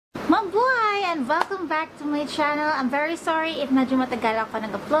and welcome back to my channel. I'm very sorry if medyo matagal ako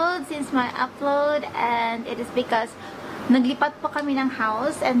nag-upload since my upload, and it is because naglipat po kami ng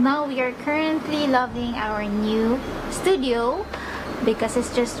house and now we are currently loving our new studio because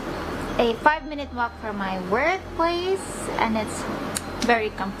it's just a 5-minute walk from my workplace and it's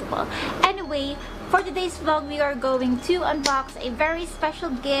very comfortable. Anyway, for today's vlog, we are going to unbox a very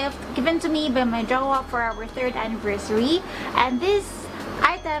special gift given to me by my jowa for our 3rd anniversary, and this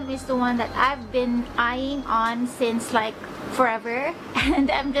item is the one that I've been eyeing on since like forever,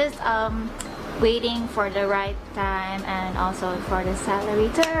 and I'm just waiting for the right time and also for the salary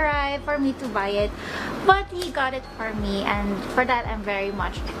to arrive for me to buy it. But he got it for me, and for that I'm very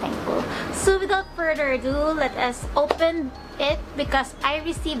much thankful. So without further ado, let us open it because I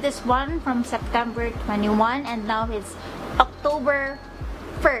received this one from September 21 and now it's October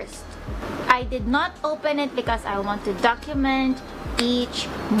 1st. I did not open it because I want to document each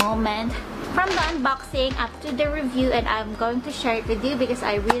moment from the unboxing up to the review, and I'm going to share it with you because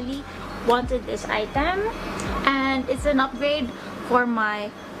I really wanted this item and it's an upgrade for my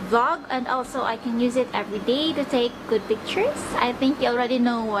vlog, and also I can use it every day to take good pictures. I think you already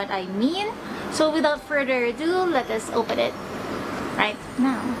know what I mean. So without further ado, let us open it right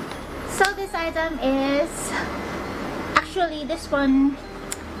now. So this item is actually this one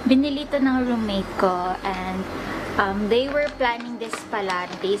binili to ng roommate ko, and they were planning this pala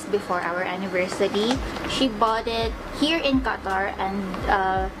days before our anniversary. She bought it here in Qatar, and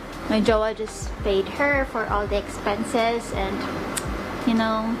my jowa just paid her for all the expenses and, you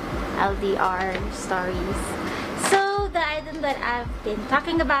know, LDR stories. So the item that I've been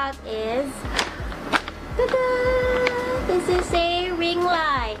talking about is, ta-da! This is a ring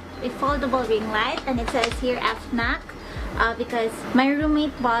light, a foldable ring light, and it says here FNAC. Because my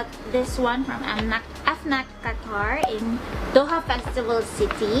roommate bought this one from FNAC Qatar in Doha Festival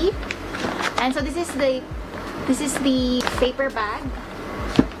City, and so this is the paper bag.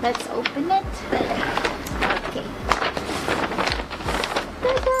 Let's open it. Okay.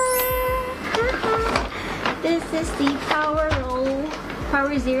 This is the Power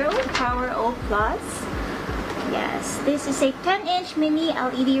O Plus. Yes, this is a 10-inch mini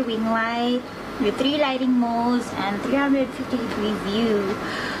LED ring light with 3 lighting modes and 350-degree view.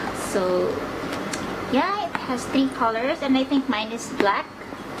 So yeah, it has 3 colors, and I think mine is black.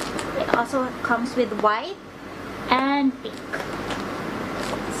 It also comes with white and pink.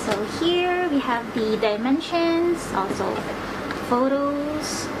 So here we have the dimensions, also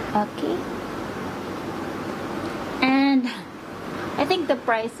photos. Okay, and I think the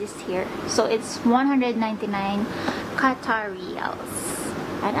price is here, so it's 199 Qatar riyals.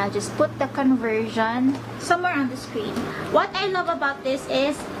 And I'll just put the conversion somewhere on the screen. What I love about this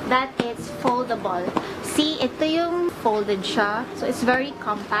is that it's foldable. See, ito yung folded siya. So it's very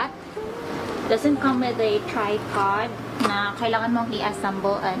compact. Doesn't come with a tripod na kailangan mong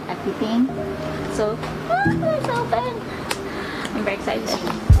i-assemble and everything. So, let's open. I'm very excited.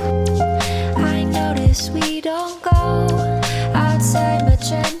 I notice we don't go outside much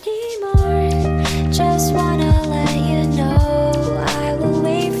anymore. Just wanna let you know I will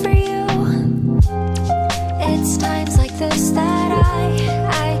wait for you. It's times like this that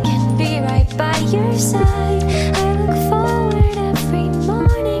I can be right by your side. I look forward every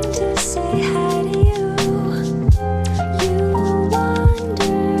morning to say hi to you. You wonder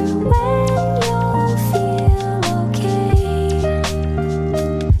when you'll feel okay.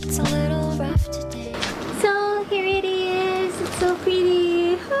 It's a little rough today. So here it is. It's so pretty.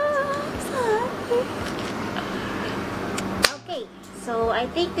 Okay, so I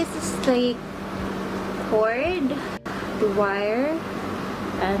think this is the cord, the wire,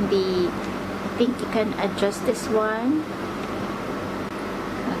 and I think you can adjust this one.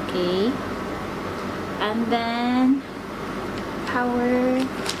 Okay, and then power.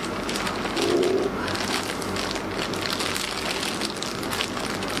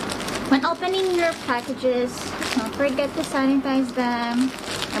 When opening your packages, don't forget to sanitize them.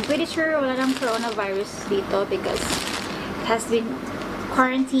 I'm pretty sure wala lang coronavirus dito because it has been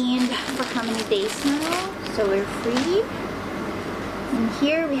quarantined for how many days now, so we're free. And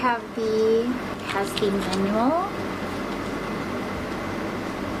here we have it has the manual,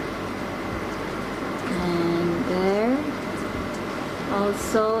 and there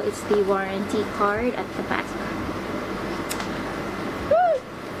also it's the warranty card at the back.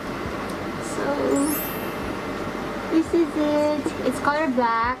 So this is it. It's color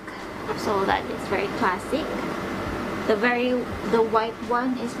black, so that is very classic. The white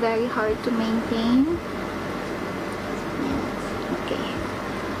one is very hard to maintain. Okay,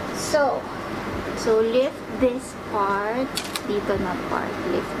 so lift this part, dito na part,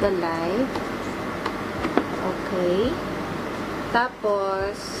 lift the light. Okay.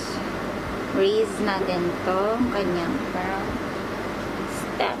 Tapos, raise natin to. Kanyang parang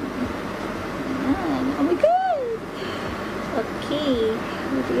stem. Ayan. Oh my God! Okay.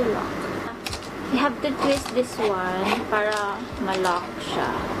 How do you lock? You have to twist this one para ma-lock siya.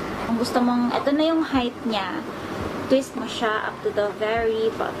 Kung gusto mong, ito na yung height niya, twist mo siya up to the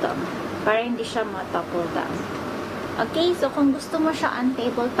very bottom para hindi siya ma-topple down. Okay, so kung gusto mo siya on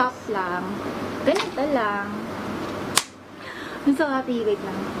tabletop lang, ganito lang. I'm so happy. Wait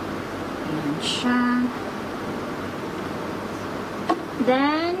lang. Ayan siya.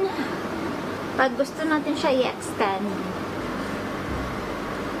 Then, pag gusto natin siya i-extend,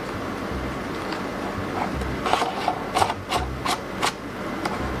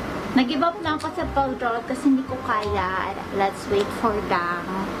 nag-give up na ako sa pag-draw kasi hindi ko kaya. Let's wait for Dang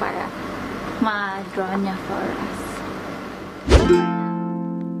para ma-draw niya for us.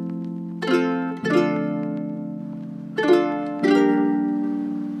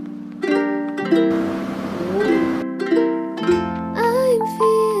 I'm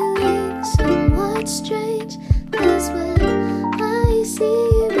feeling somewhat strange, 'cause when I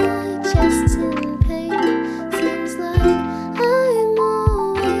see my chest in pain, seems like I'm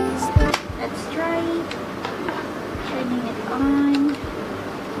always there. Let's try turning it on.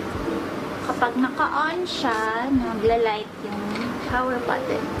 Kapag naka-on siya, nagla-light yung power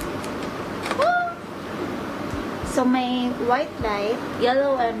button. So may white light,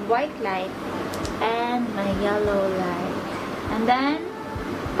 yellow and white light, and may yellow light. And then,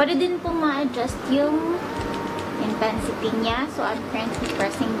 pwede din po ma-adjust yung intensity niya. So I'm currently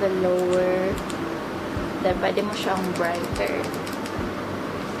pressing the lower. Then pwede mo siyang brighter.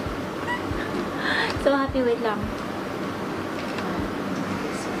 So happy, wait lang.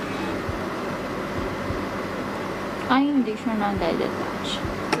 Ay, hindi siya na-detach.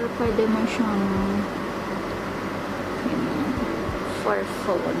 So pwede mo siyang for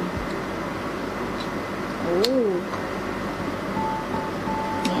phone. Oh.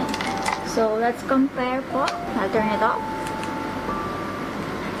 Yan. So, let's compare po. I'll turn it off.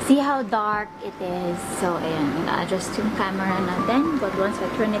 See how dark it is. So, ayan. Ina-adjust yung camera natin. But once I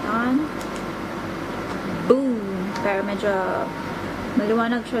turn it on, boom! Pero medyo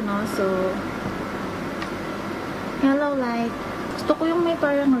maliwanag siya, no? So, yellow light. Gusto ko yung may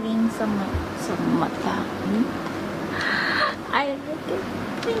parang ring sa mata. I like it.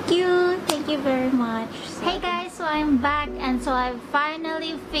 Thank you. Thank you very much. Hey guys, so I'm back and so I've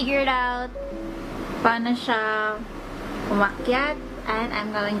finally figured out paano siya umakyat and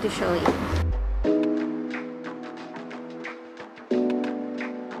I'm going to show you.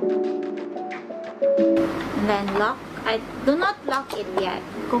 And then lock. I do not lock it yet.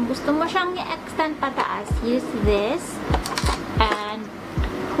 Kung gusto mo siyang i-extend pataas, use this and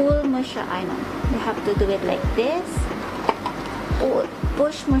pull mo siya. I know. You have to do it like this.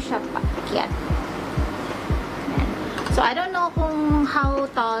 Push mo siya paakyat. So, I don't know kung how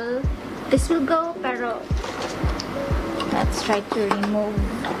tall this will go, pero let's try to remove.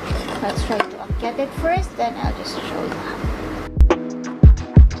 Let's try to akyat it first, then I'll just show you how.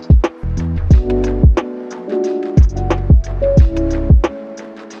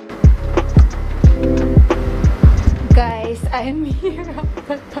 Guys, I'm here at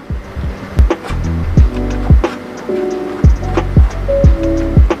the top.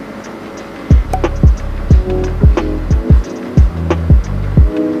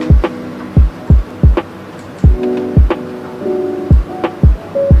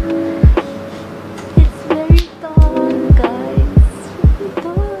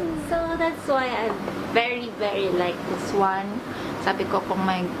 Very like this one. Sabi ko kung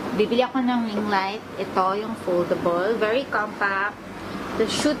may bibili ako ng Ringlight, ito yung foldable, very compact.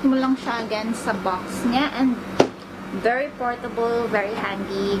 Just shoot mo lang siya against sa box niya and very portable, very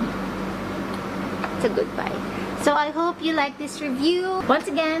handy. It's a good buy. So I hope you like this review. Once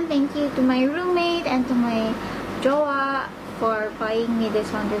again, thank you to my roommate and to my jowa for buying me this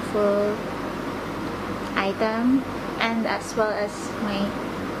wonderful item, and as well as my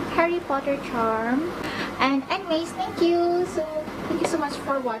Harry Potter charm. And anyways, thank you. So thank you so much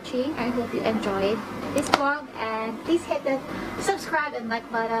for watching. I hope you enjoyed this vlog, and please hit the subscribe and like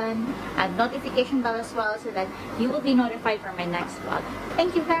button and notification bell as well so that you will be notified for my next vlog.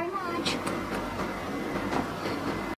 Thank you very much.